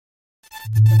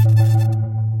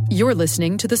You're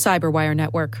listening to the Cyberwire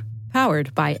Network,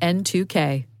 powered by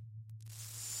N2K.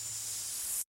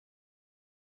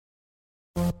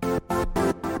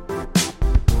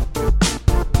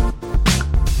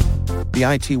 The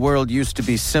IT world used to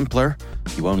be simpler.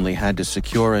 You only had to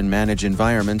secure and manage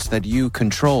environments that you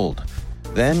controlled.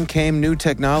 Then came new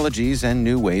technologies and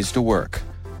new ways to work.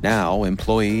 Now,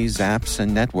 employees, apps,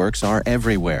 and networks are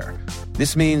everywhere.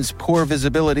 This means poor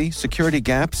visibility, security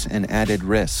gaps, and added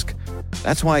risk.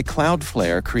 That's why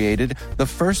Cloudflare created the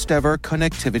first-ever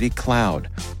connectivity cloud.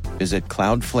 Visit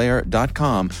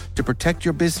cloudflare.com to protect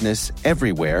your business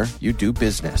everywhere you do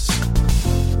business.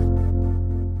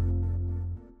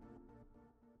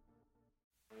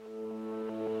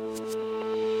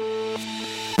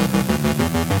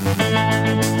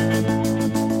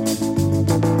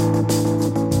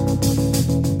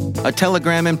 A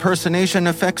Telegram impersonation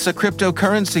affects a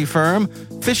cryptocurrency firm.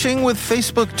 Phishing with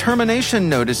Facebook termination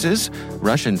notices.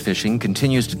 Russian phishing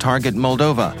continues to target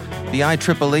Moldova. The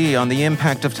IEEE on the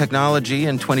impact of technology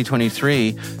in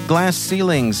 2023. Glass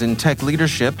ceilings in tech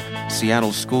leadership.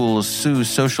 Seattle schools sue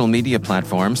social media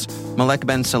platforms. Malek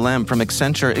Ben Salem from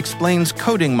Accenture explains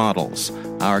coding models.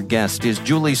 Our guest is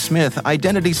Julie Smith,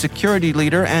 Identity Security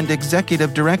Leader and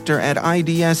Executive Director at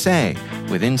IDSA,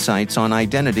 with insights on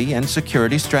identity and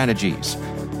security strategies,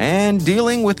 and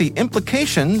dealing with the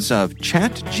implications of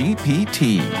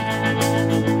ChatGPT.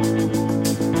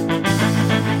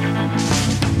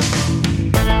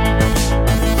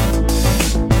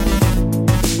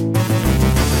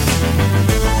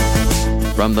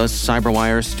 From the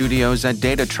Cyberwire studios at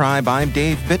Data Tribe, I'm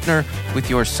Dave Bittner with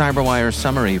your Cyberwire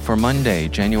summary for Monday,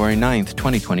 January 9th,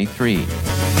 2023.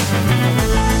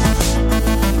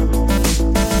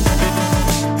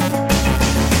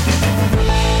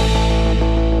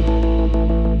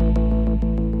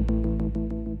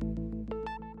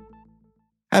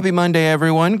 Happy Monday,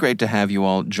 everyone. Great to have you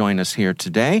all join us here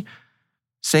today.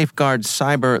 Safeguard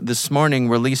Cyber this morning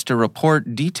released a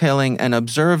report detailing an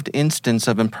observed instance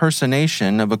of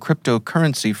impersonation of a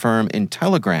cryptocurrency firm in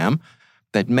Telegram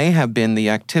that may have been the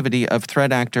activity of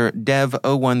threat actor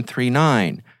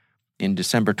Dev0139. In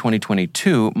December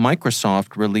 2022,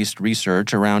 Microsoft released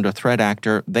research around a threat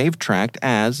actor they've tracked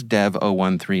as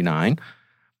Dev0139.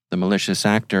 The malicious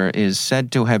actor is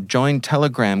said to have joined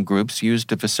Telegram groups used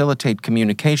to facilitate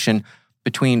communication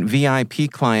between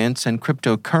VIP clients and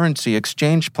cryptocurrency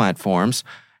exchange platforms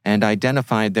and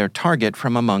identified their target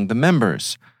from among the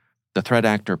members. The threat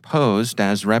actor posed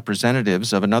as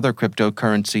representatives of another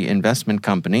cryptocurrency investment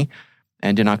company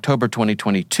and in October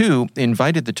 2022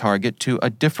 invited the target to a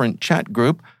different chat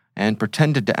group and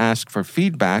pretended to ask for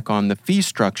feedback on the fee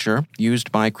structure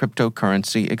used by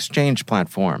cryptocurrency exchange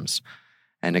platforms.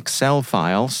 An Excel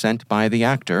file sent by the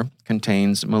actor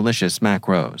contains malicious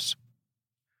macros.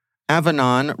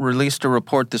 Avanan released a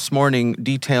report this morning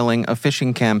detailing a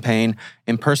phishing campaign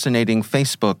impersonating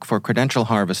Facebook for credential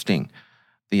harvesting.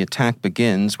 The attack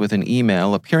begins with an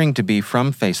email appearing to be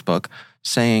from Facebook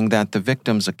saying that the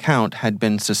victim's account had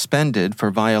been suspended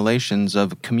for violations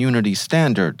of community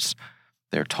standards.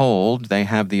 They're told they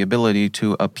have the ability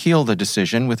to appeal the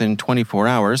decision within 24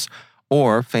 hours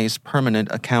or face permanent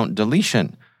account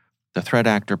deletion. The threat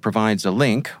actor provides a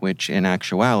link, which in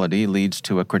actuality leads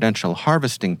to a credential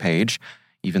harvesting page,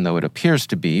 even though it appears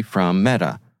to be from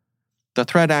Meta. The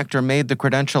threat actor made the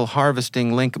credential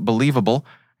harvesting link believable,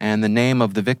 and the name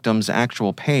of the victim's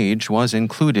actual page was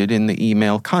included in the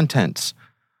email contents.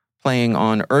 Playing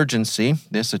on urgency,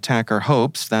 this attacker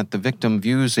hopes that the victim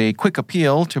views a quick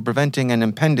appeal to preventing an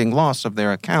impending loss of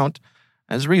their account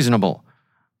as reasonable.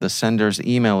 The sender's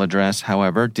email address,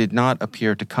 however, did not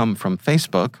appear to come from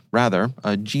Facebook, rather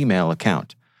a Gmail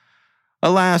account.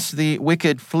 Alas, the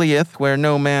wicked fleeth where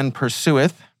no man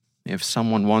pursueth. If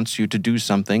someone wants you to do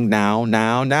something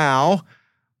now,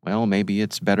 well, maybe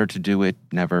it's better to do it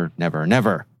never,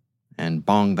 and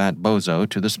bong that bozo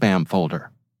to the spam folder.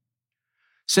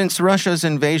 Since Russia's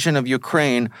invasion of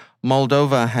Ukraine,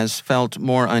 Moldova has felt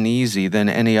more uneasy than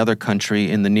any other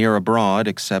country in the near abroad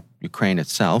except Ukraine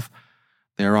itself.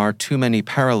 There are too many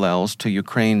parallels to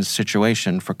Ukraine's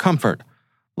situation for comfort.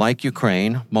 Like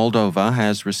Ukraine, Moldova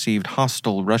has received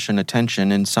hostile Russian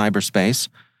attention in cyberspace.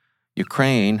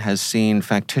 Ukraine has seen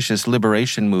factitious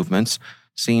liberation movements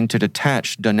seen to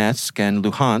detach Donetsk and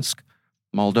Luhansk.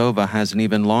 Moldova has an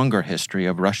even longer history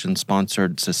of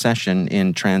Russian-sponsored secession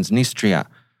in Transnistria.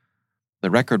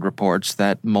 The record reports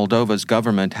that Moldova's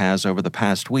government has, over the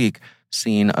past week,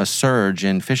 seen a surge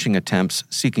in phishing attempts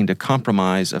seeking to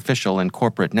compromise official and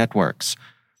corporate networks.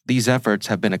 These efforts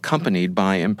have been accompanied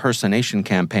by impersonation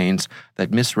campaigns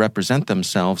that misrepresent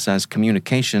themselves as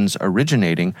communications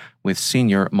originating with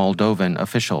senior Moldovan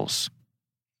officials.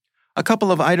 A couple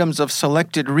of items of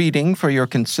selected reading for your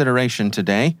consideration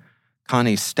today.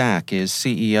 Connie Stack is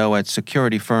CEO at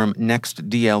security firm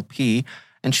NextDLP,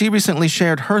 and she recently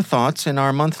shared her thoughts in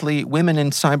our monthly Women in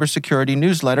Cybersecurity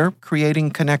newsletter,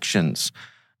 Creating Connections.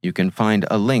 You can find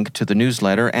a link to the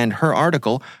newsletter and her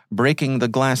article, Breaking the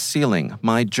Glass Ceiling,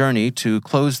 My Journey to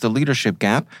Close the Leadership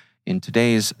Gap, in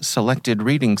today's selected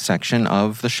reading section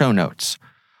of the show notes.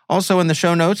 Also in the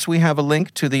show notes, we have a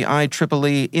link to the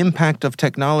IEEE Impact of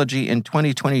Technology in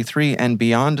 2023 and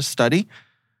Beyond study.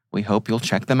 We hope you'll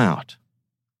check them out.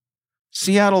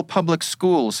 Seattle Public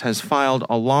Schools has filed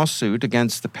a lawsuit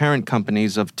against the parent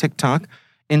companies of TikTok,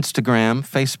 Instagram,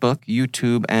 Facebook,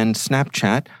 YouTube, and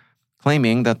Snapchat,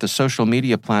 claiming that the social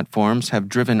media platforms have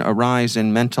driven a rise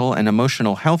in mental and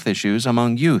emotional health issues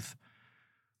among youth.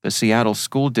 The Seattle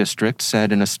School District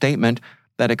said in a statement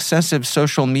that excessive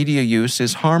social media use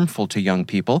is harmful to young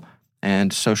people,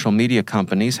 and social media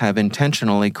companies have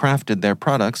intentionally crafted their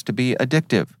products to be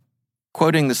addictive.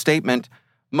 Quoting the statement,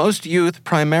 "Most youth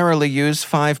primarily use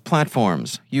 5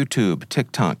 platforms, YouTube,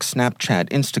 TikTok, Snapchat,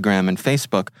 Instagram, and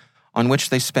Facebook, on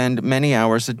which they spend many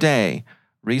hours a day.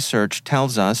 Research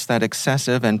tells us that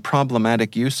excessive and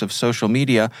problematic use of social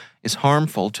media is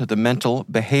harmful to the mental,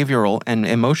 behavioral, and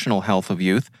emotional health of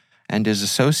youth and is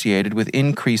associated with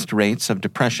increased rates of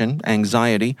depression,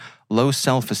 anxiety, low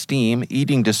self-esteem,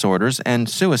 eating disorders, and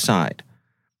suicide.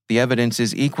 The evidence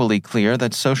is equally clear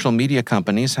that social media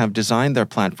companies have designed their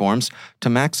platforms to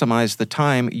maximize the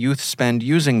time youth spend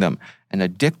using them and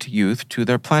addict youth to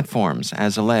their platforms,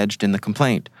 as alleged in the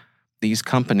complaint. These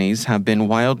companies have been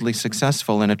wildly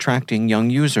successful in attracting young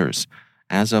users.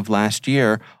 As of last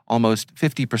year, almost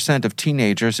 50% of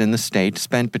teenagers in the state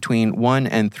spent between 1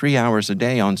 and 3 hours a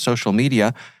day on social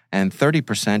media, and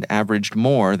 30% averaged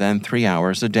more than 3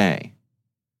 hours a day.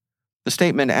 The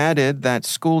statement added that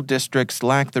school districts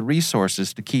lack the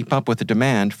resources to keep up with the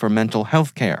demand for mental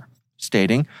health care,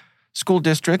 stating, "School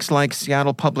districts like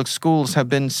Seattle Public Schools have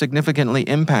been significantly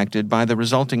impacted by the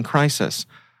resulting crisis.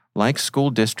 Like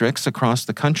school districts across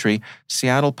the country,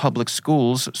 Seattle Public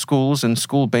Schools, and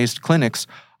school-based clinics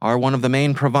are one of the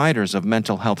main providers of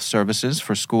mental health services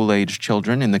for school-age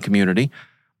children in the community,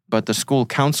 but the school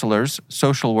counselors,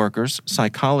 social workers,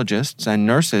 psychologists, and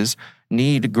nurses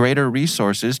need greater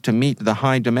resources to meet the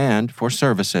high demand for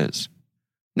services."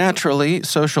 Naturally,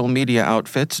 social media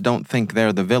outfits don't think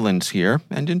they're the villains here,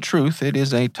 and in truth, it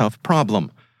is a tough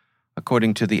problem.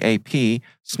 According to the AP,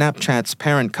 Snapchat's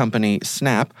parent company,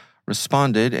 Snap,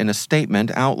 responded in a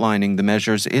statement outlining the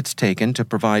measures it's taken to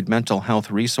provide mental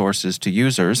health resources to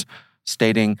users,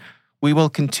 stating, "We will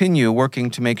continue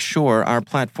working to make sure our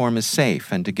platform is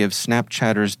safe and to give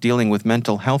Snapchatters dealing with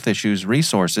mental health issues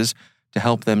resources to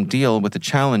help them deal with the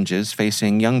challenges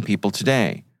facing young people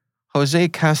today." Jose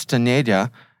Castaneda,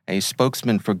 a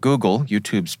spokesman for Google,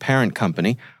 YouTube's parent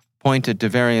company, pointed to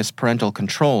various parental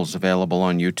controls available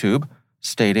on YouTube,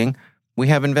 stating, "We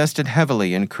have invested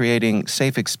heavily in creating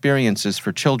safe experiences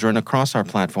for children across our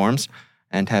platforms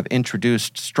and have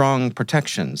introduced strong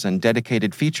protections and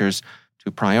dedicated features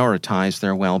to prioritize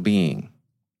their well-being."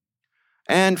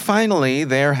 And finally,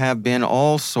 there have been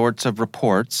all sorts of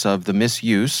reports of the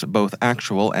misuse, both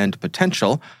actual and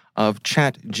potential, of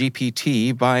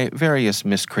ChatGPT by various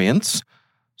miscreants.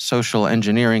 Social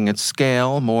engineering at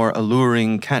scale, more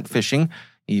alluring catfishing,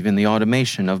 even the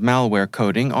automation of malware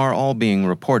coding are all being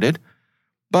reported.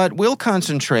 But we'll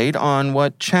concentrate on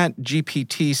what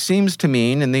ChatGPT seems to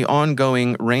mean in the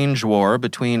ongoing range war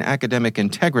between academic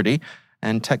integrity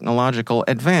and technological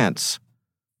advance.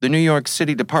 The New York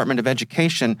City Department of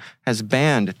Education has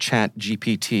banned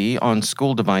ChatGPT on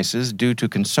school devices due to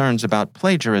concerns about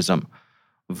plagiarism.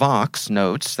 Vox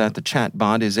notes that the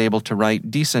chatbot is able to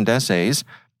write decent essays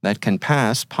that can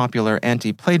pass popular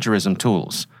anti-plagiarism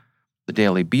tools. The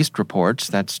Daily Beast reports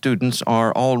that students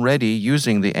are already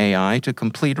using the AI to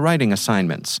complete writing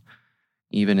assignments.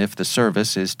 Even if the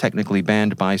service is technically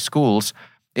banned by schools,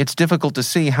 it's difficult to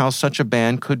see how such a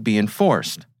ban could be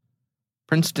enforced.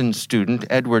 Princeton student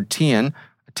Edward Tian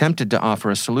attempted to offer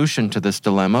a solution to this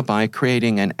dilemma by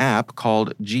creating an app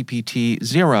called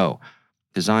GPT-0,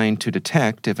 designed to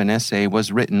detect if an essay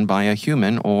was written by a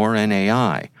human or an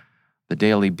AI. The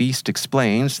Daily Beast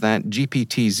explains that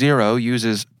GPT-0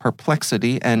 uses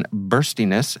perplexity and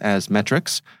burstiness as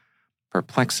metrics.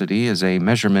 Perplexity is a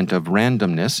measurement of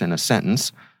randomness in a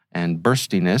sentence, and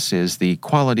burstiness is the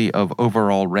quality of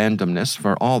overall randomness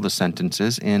for all the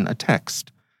sentences in a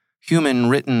text.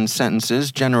 Human-written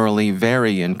sentences generally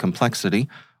vary in complexity,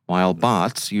 while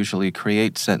bots usually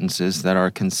create sentences that are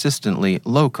consistently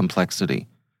low complexity.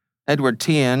 Edward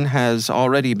Tian has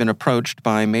already been approached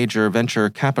by major venture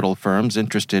capital firms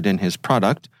interested in his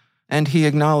product, and he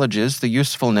acknowledges the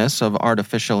usefulness of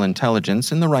artificial intelligence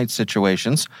in the right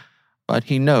situations, but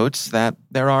he notes that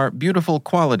there are beautiful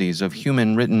qualities of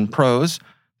human-written prose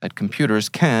that computers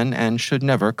can and should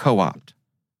never co-opt.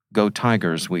 Go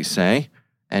Tigers, we say,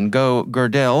 and go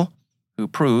Gödel, who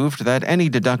proved that any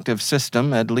deductive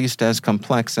system, at least as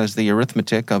complex as the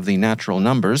arithmetic of the natural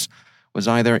numbers, was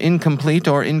either incomplete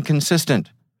or inconsistent.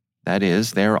 That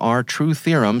is, there are true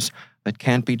theorems that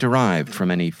can't be derived from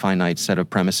any finite set of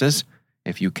premises.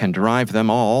 If you can derive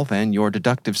them all, then your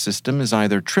deductive system is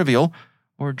either trivial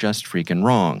or just freaking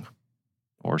wrong.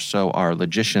 Or so our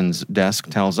logician's desk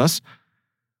tells us.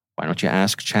 Why don't you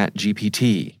ask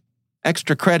ChatGPT?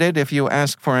 Extra credit if you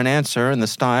ask for an answer in the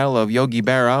style of Yogi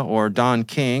Berra or Don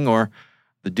King or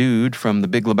the dude from The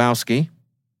Big Lebowski.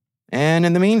 And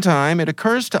in the meantime, it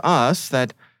occurs to us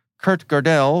that Kurt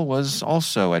Gödel was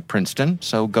also at Princeton,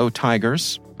 so go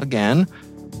Tigers, again.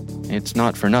 It's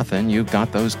not for nothing you've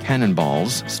got those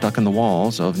cannonballs stuck in the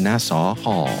walls of Nassau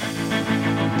Hall.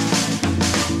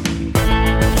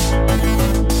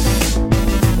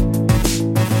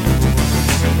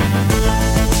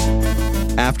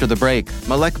 After the break,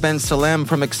 Malek Ben Salem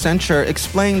from Accenture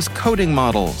explains coding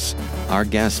models. Our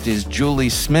guest is Julie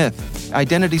Smith,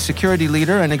 Identity Security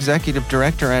Leader and Executive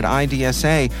Director at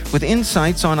IDSA, with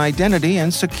insights on identity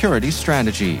and security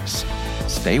strategies.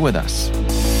 Stay with us.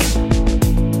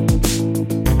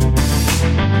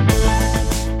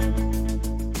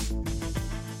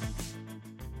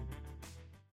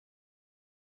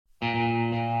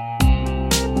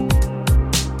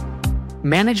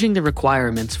 Managing the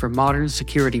requirements for modern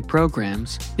security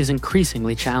programs is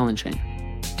increasingly challenging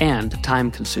and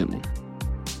time-consuming.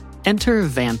 Enter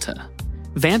Vanta.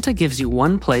 Vanta gives you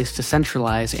one place to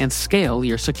centralize and scale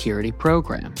your security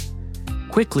program.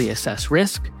 Quickly assess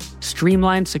risk,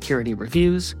 streamline security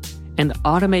reviews, and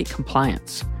automate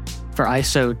compliance for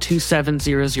ISO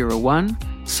 27001,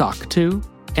 SOC 2,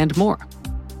 and more.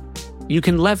 You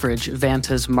can leverage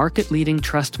Vanta's market-leading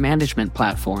trust management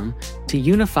platform to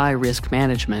unify risk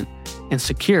management and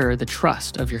secure the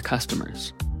trust of your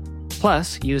customers.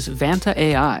 Plus, use Vanta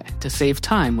AI to save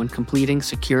time when completing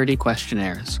security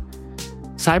questionnaires.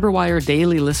 CyberWire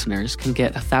Daily listeners can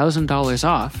get $1,000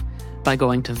 off by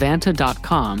going to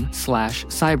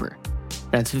vanta.com/cyber.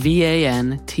 That's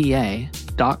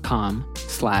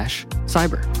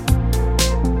VANTA.com/cyber.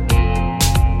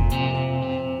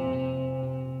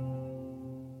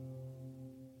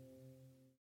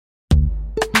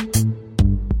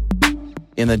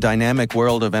 In the dynamic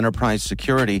world of enterprise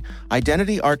security,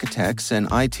 identity architects and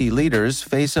IT leaders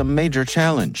face a major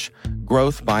challenge.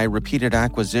 Growth by repeated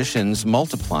acquisitions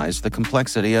multiplies the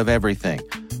complexity of everything.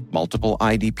 Multiple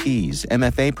IDPs,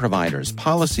 MFA providers,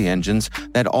 policy engines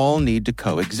that all need to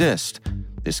coexist.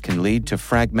 This can lead to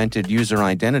fragmented user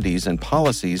identities and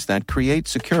policies that create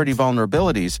security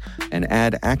vulnerabilities and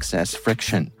add access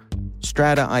friction.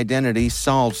 Strata Identity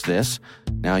solves this.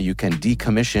 Now you can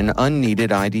decommission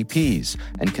unneeded IDPs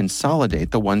and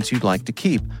consolidate the ones you'd like to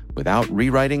keep without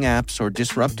rewriting apps or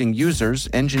disrupting users,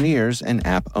 engineers, and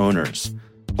app owners.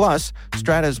 Plus,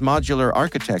 Strata's modular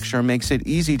architecture makes it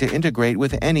easy to integrate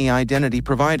with any identity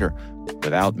provider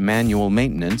without manual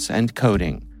maintenance and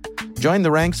coding. Join the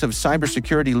ranks of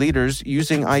cybersecurity leaders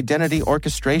using identity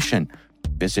orchestration.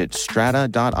 Visit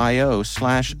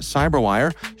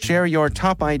strata.io/cyberwire, share your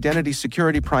top identity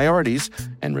security priorities,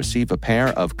 and receive a pair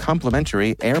of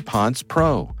complimentary AirPods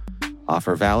Pro.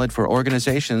 Offer valid for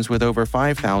organizations with over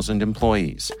 5,000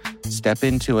 employees. Step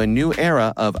into a new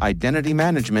era of identity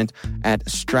management at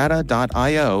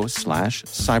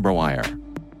strata.io/cyberwire.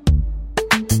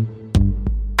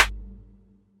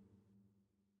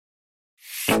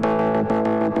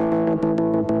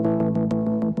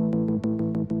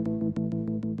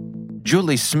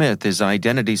 Julie Smith is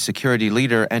Identity Security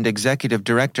Leader and Executive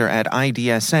Director at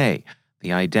IDSA,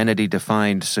 the Identity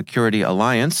Defined Security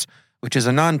Alliance, which is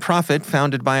a nonprofit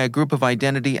founded by a group of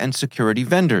identity and security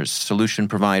vendors, solution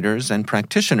providers, and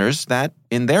practitioners that,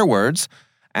 in their words,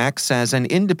 acts as an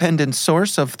independent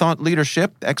source of thought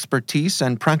leadership, expertise,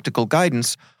 and practical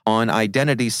guidance on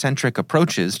identity-centric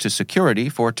approaches to security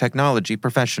for technology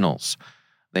professionals.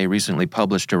 They recently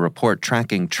published a report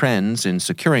tracking trends in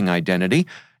securing identity,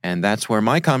 and that's where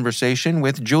my conversation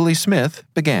with Julie Smith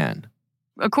began.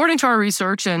 According to our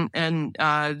research, and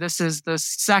this is the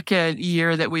second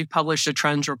year that we've published a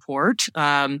trends report,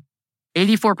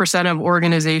 84% of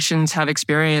organizations have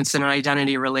experienced an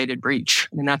identity-related breach.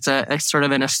 And that's a sort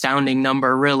of an astounding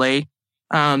number, really.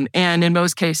 And in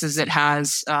most cases, it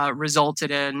has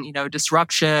resulted in,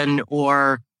 disruption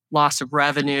or loss of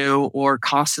revenue or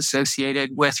costs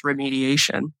associated with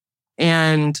remediation.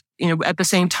 And, at the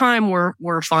same time,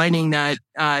 we're finding that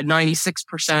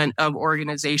 96% of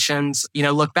organizations,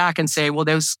 look back and say, well,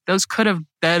 those could have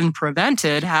been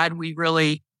prevented had we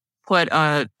really put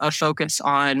a focus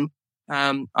on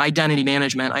identity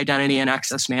management, identity and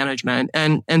access management,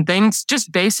 and things,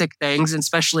 just basic things,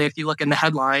 especially if you look in the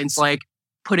headlines, like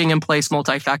putting in place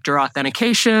multi-factor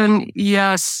authentication.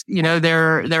 Yes,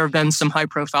 there have been some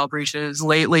high-profile breaches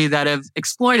lately that have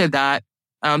exploited that.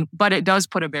 But it does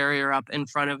put a barrier up in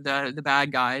front of the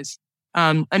bad guys.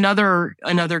 Another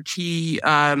key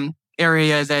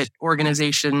area that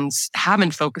organizations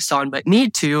haven't focused on but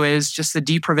need to is just the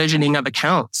deprovisioning of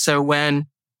accounts. So when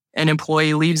an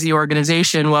employee leaves the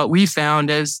organization, what we found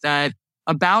is that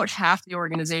about half the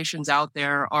organizations out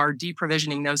there are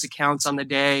deprovisioning those accounts on the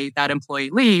day that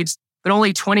employee leaves, but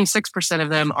only 26% of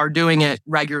them are doing it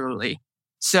regularly.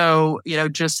 So,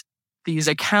 just these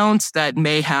accounts that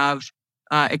may have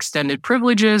extended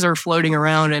privileges are floating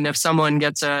around, and if someone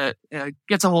gets a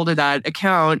hold of that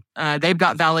account, they've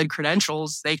got valid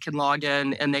credentials. They can log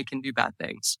in and they can do bad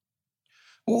things.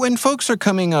 When folks are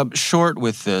coming up short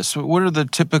with this, what are the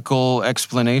typical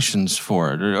explanations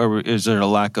for it? Or is there a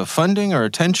lack of funding or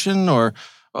attention, or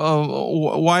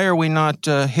why are we not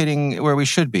hitting where we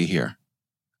should be here?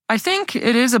 I think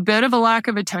it is a bit of a lack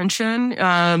of attention.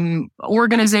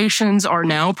 Organizations are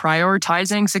now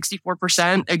prioritizing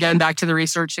 64%. Again, back to the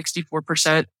research,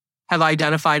 64% have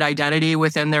identified identity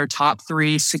within their top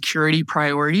 3 security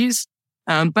priorities.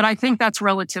 But I think that's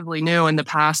relatively new. In the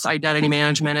past, identity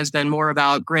management has been more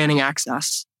about granting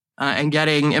access and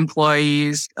getting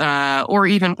employees or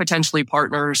even potentially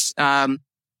partners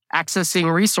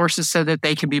accessing resources so that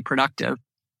they can be productive.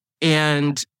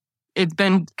 And it's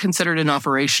been considered an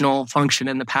operational function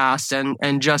in the past.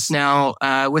 And just now,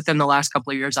 within the last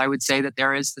couple of years, I would say that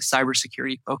there is the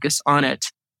cybersecurity focus on it.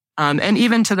 And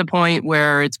even to the point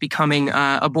where it's becoming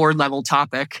a board level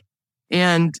topic.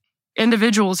 And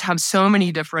individuals have so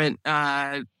many different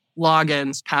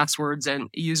logins, passwords, and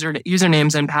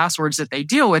usernames and passwords that they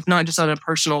deal with, not just on a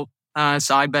personal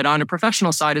side, but on a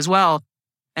professional side as well.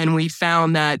 And we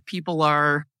found that people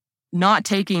are not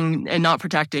taking care and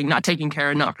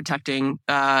not protecting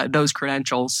those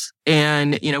credentials.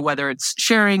 And, whether it's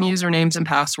sharing usernames and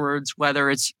passwords, whether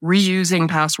it's reusing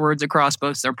passwords across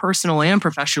both their personal and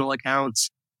professional accounts,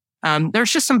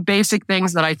 there's just some basic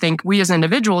things that I think we as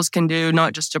individuals can do,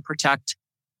 not just to protect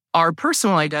our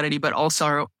personal identity, but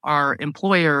also our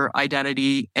employer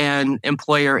identity and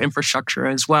employer infrastructure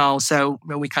as well. So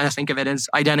we kind of think of it as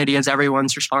identity as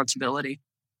everyone's responsibility.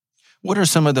 What are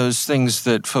some of those things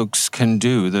that folks can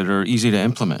do that are easy to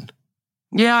implement?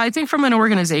 Yeah, I think from an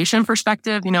organization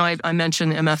perspective, I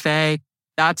mentioned MFA.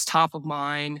 That's top of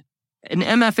mind. An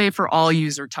MFA for all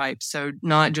user types. So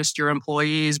not just your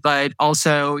employees, but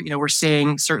also, we're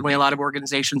seeing certainly a lot of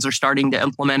organizations are starting to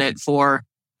implement it for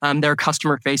their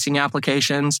customer-facing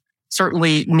applications.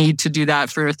 Certainly need to do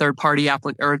that for a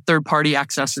third-party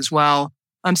access as well.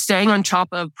 Staying on top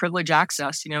of privilege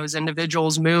access, as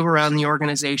individuals move around the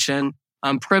organization,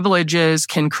 privileges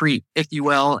can creep, if you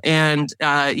will. And,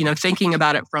 thinking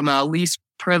about it from a least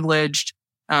privileged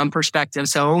perspective.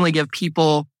 So only give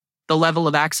people the level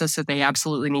of access that they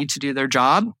absolutely need to do their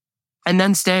job. And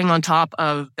then staying on top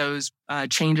of those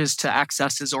changes to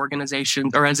access as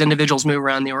organizations or as individuals move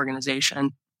around the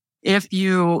organization. If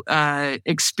you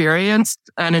experience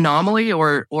an anomaly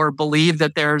or believe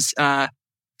that there's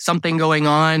something going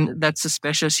on that's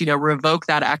suspicious, revoke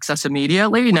that access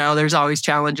immediately. Now, there's always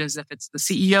challenges if it's the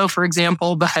CEO, for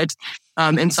example, but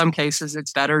in some cases,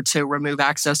 it's better to remove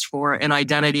access for an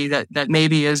identity that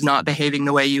maybe is not behaving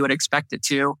the way you would expect it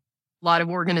to. A lot of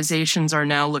organizations are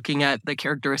now looking at the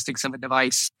characteristics of a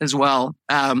device as well,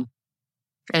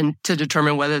 and to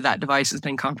determine whether that device has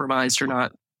been compromised or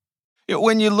not.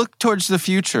 When you look towards the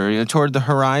future, toward the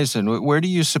horizon, where do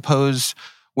you suppose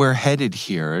we're headed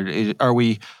here? Are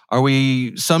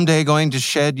we someday going to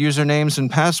shed usernames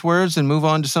and passwords and move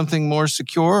on to something more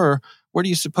secure, or where do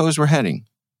you suppose we're heading?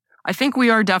 I think we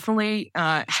are definitely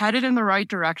headed in the right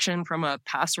direction from a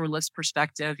passwordless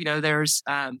perspective. There's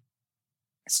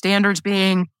standards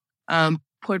being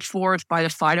put forth by the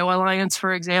FIDO Alliance,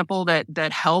 for example,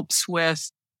 that helps with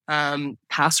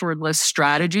passwordless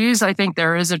strategies. I think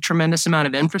there is a tremendous amount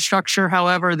of infrastructure,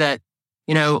 however, that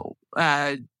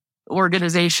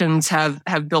organizations have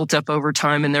built up over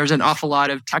time, and there's an awful lot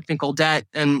of technical debt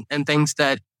and things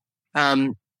that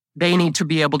they need to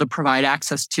be able to provide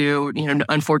access to.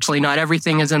 Unfortunately, not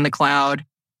everything is in the cloud.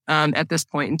 at this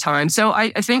point in time. So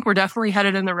I think we're definitely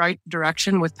headed in the right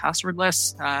direction with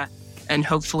passwordless, and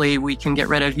hopefully we can get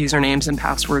rid of usernames and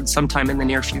passwords sometime in the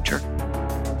near future.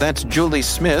 That's Julie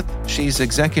Smith. She's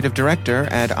Executive Director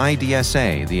at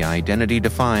IDSA, the Identity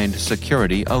Defined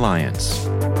Security Alliance.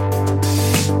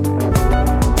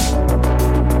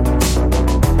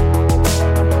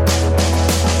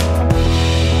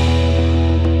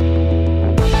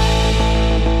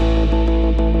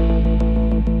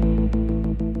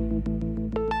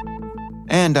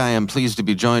 And I am pleased to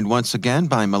be joined once again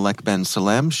by Malek Ben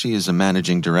Salem. She is a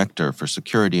Managing Director for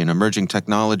Security and Emerging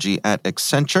Technology at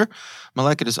Accenture.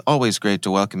 Malek, it is always great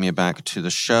to welcome you back to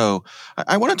the show.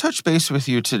 I want to touch base with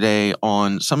you today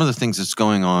on some of the things that's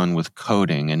going on with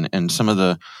coding and some of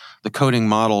the coding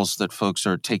models that folks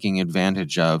are taking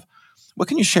advantage of. What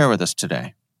can you share with us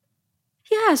today?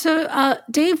 Yeah, so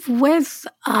Dave, with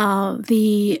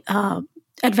the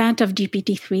advent of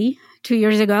GPT-3 2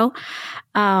 years ago,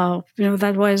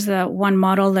 that was the one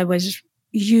model that was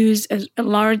used as a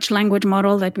large language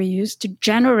model that we used to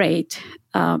generate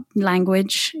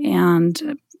language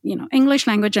and English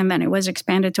language, and then it was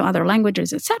expanded to other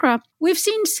languages, etc. We've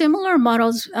seen similar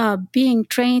models being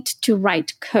trained to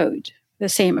write code. The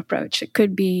same approach. It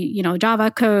could be,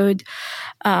 Java code,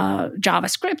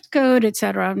 JavaScript code,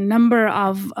 etc. A number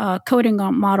of coding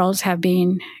models have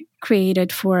been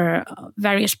created for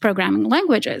various programming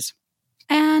languages.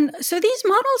 And so these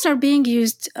models are being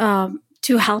used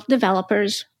to help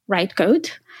developers write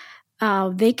code.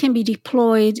 They can be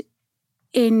deployed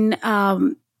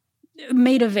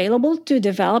made available to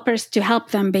developers to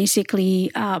help them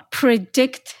basically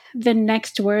predict the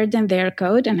next word in their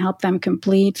code and help them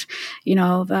complete,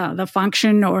 the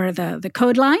function or the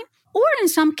code line. Or in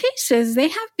some cases, they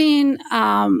have been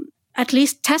at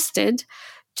least tested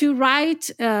to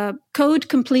write code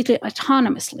completely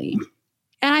autonomously.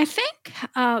 And I think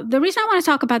the reason I want to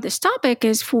talk about this topic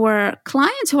is for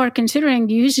clients who are considering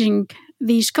using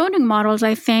these coding models.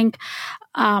 I think,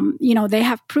 they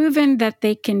have proven that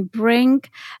they can bring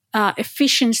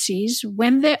efficiencies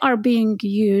when they are being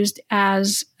used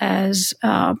as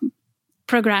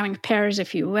programming pairs,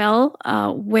 if you will,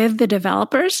 with the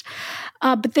developers.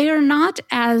 But they are not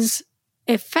as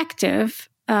effective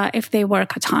if they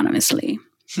work autonomously.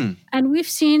 And we've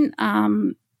seen,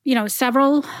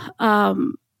 several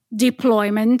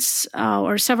deployments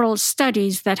or several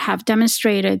studies that have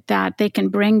demonstrated that they can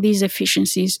bring these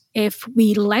efficiencies if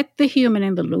we let the human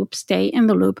in the loop stay in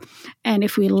the loop, and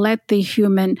if we let the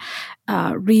human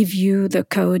review the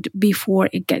code before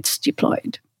it gets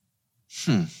deployed.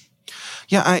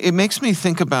 Yeah, it makes me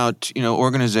think about,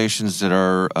 organizations that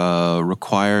are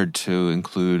required to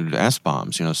include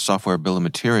SBOMs, software bill of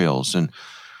materials, and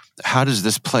how does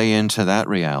this play into that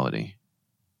reality?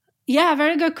 Yeah,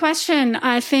 very good question.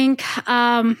 I think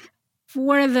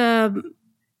for the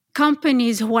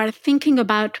companies who are thinking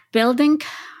about building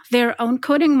their own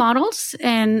coding models,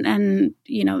 and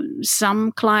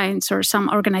some clients or some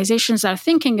organizations are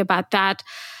thinking about that,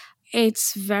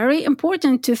 it's very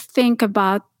important to think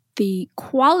about the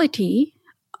quality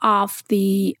of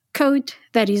the code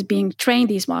that is being trained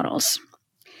these models.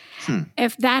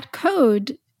 If that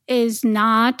code is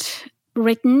not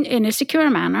written in a secure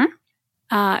manner,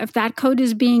 if that code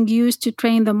is being used to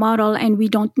train the model and we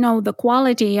don't know the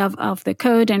quality of the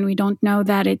code and we don't know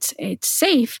that it's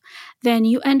safe, then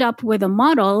you end up with a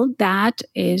model that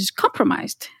is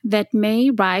compromised, that may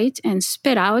write and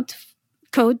spit out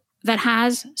code that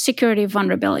has security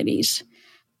vulnerabilities.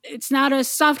 It's not a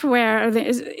software,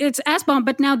 it's SBOM,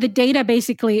 but now the data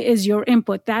basically is your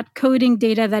input. That coding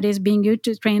data that is being used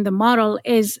to train the model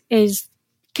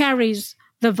carries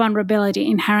the vulnerability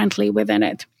inherently within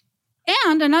it.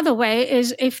 And another way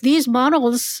is if these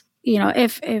models,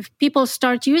 if people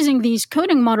start using these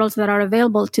coding models that are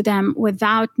available to them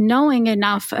without knowing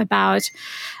enough about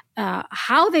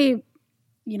how they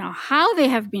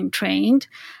have been trained,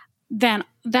 then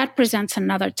that presents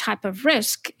another type of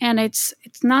risk. And it's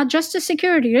not just a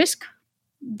security risk.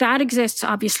 That exists,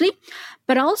 obviously.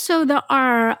 But also there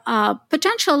are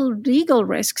potential legal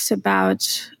risks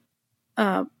about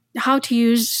how to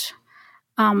use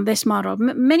this model.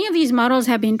 Many of these models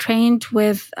have been trained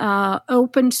with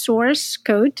open source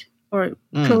code or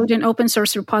code in open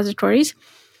source repositories.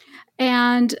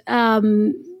 And,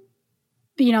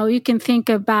 you can think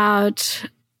about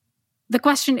the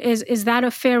question is that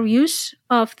a fair use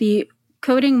of the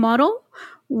coding model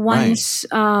once,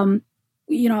 right.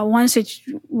 Once it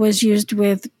was used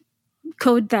with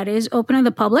code that is open in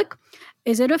the public?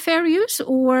 Is it a fair use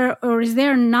or is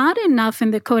there not enough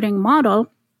in the coding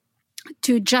model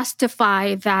to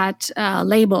justify that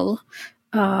label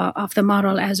of the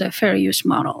model as a fair use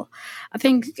model. I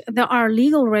think there are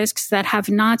legal risks that have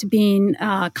not been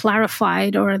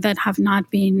clarified, or that have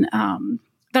not been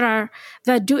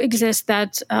that do exist,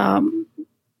 that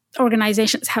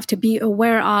organizations have to be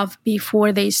aware of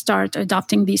before they start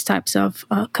adopting these types of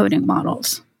coding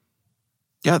models.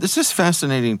 Yeah, this is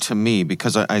fascinating to me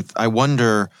because I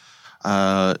wonder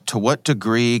to what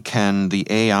degree can the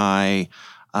AI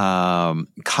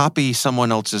copy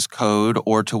someone else's code,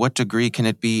 or to what degree can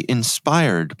it be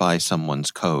inspired by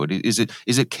someone's code? Is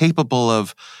it capable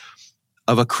of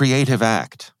a creative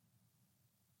act?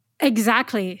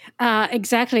 Exactly.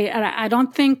 I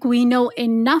don't think we know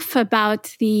enough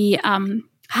about the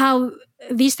how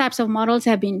these types of models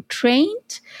have been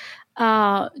trained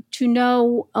to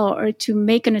know or to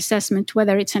make an assessment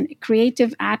whether it's a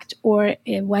creative act or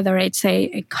whether it's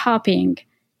a copying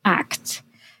act,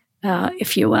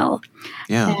 if you will.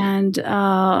 Yeah. And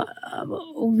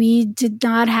we did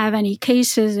not have any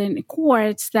cases in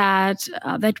courts that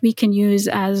we can use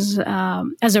as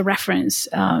a reference,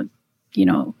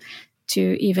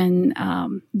 to even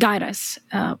guide us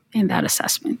in that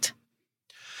assessment.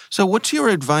 So what's your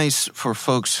advice for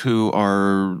folks who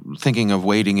are thinking of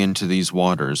wading into these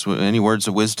waters? Any words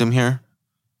of wisdom here?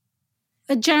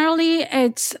 Generally,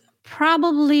 it's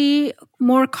probably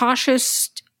more cautious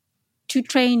to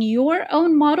train your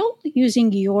own model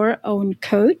using your own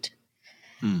code.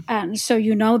 And so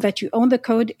you know that you own the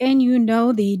code and you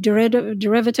know the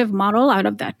derivative model out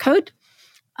of that code.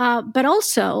 But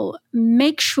also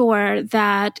make sure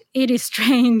that it is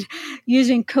trained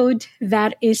using code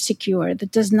that is secure,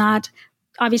 that does not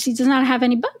have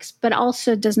any bugs, but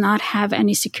also does not have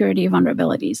any security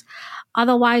vulnerabilities.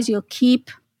 Otherwise, you'll keep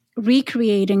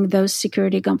recreating those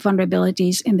security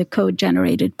vulnerabilities in the code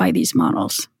generated by these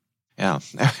models. Yeah.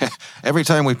 Every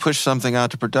time we push something out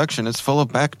to production, it's full of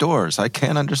backdoors. I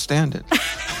can't understand it.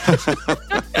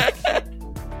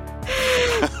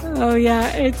 Oh, yeah.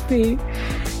 It's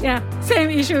same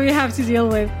issue we have to deal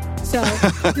with. So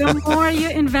the more you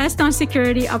invest on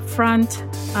security upfront,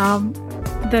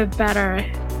 the better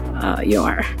you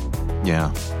are.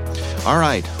 Yeah. All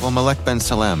right. Well, Malek Ben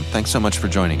Salem, thanks so much for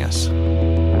joining us.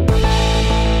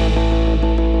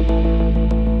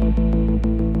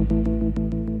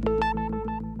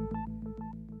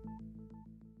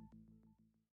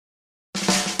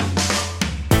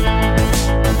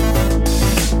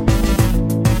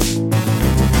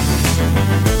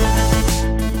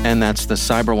 And that's the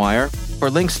Cyberwire. For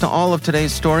links to all of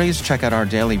today's stories, check out our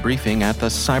daily briefing at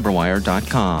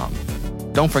thecyberwire.com.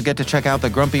 Don't forget to check out the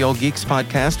Grumpy Old Geeks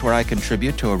podcast, where I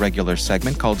contribute to a regular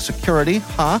segment called Security,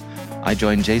 Huh? I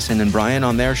join Jason and Brian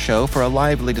on their show for a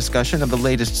lively discussion of the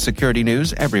latest security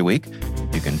news every week.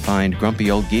 You can find Grumpy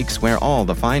Old Geeks where all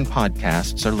the fine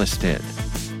podcasts are listed.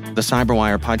 The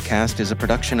Cyberwire podcast is a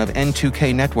production of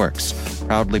N2K Networks,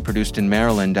 proudly produced in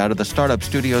Maryland out of the startup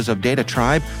studios of Data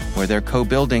Tribe, where they're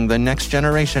co-building the next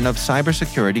generation of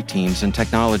cybersecurity teams and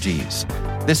technologies.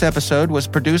 This episode was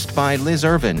produced by Liz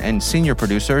Irvin and senior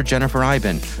producer Jennifer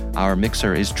Eiben. Our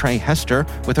mixer is Trey Hester,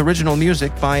 with original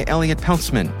music by Elliot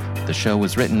Peltzman. The show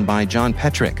was written by John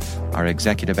Petrick. Our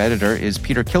executive editor is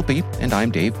Peter Kilpie, and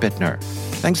I'm Dave Bittner.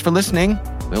 Thanks for listening.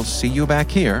 We'll see you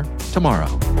back here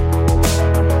tomorrow.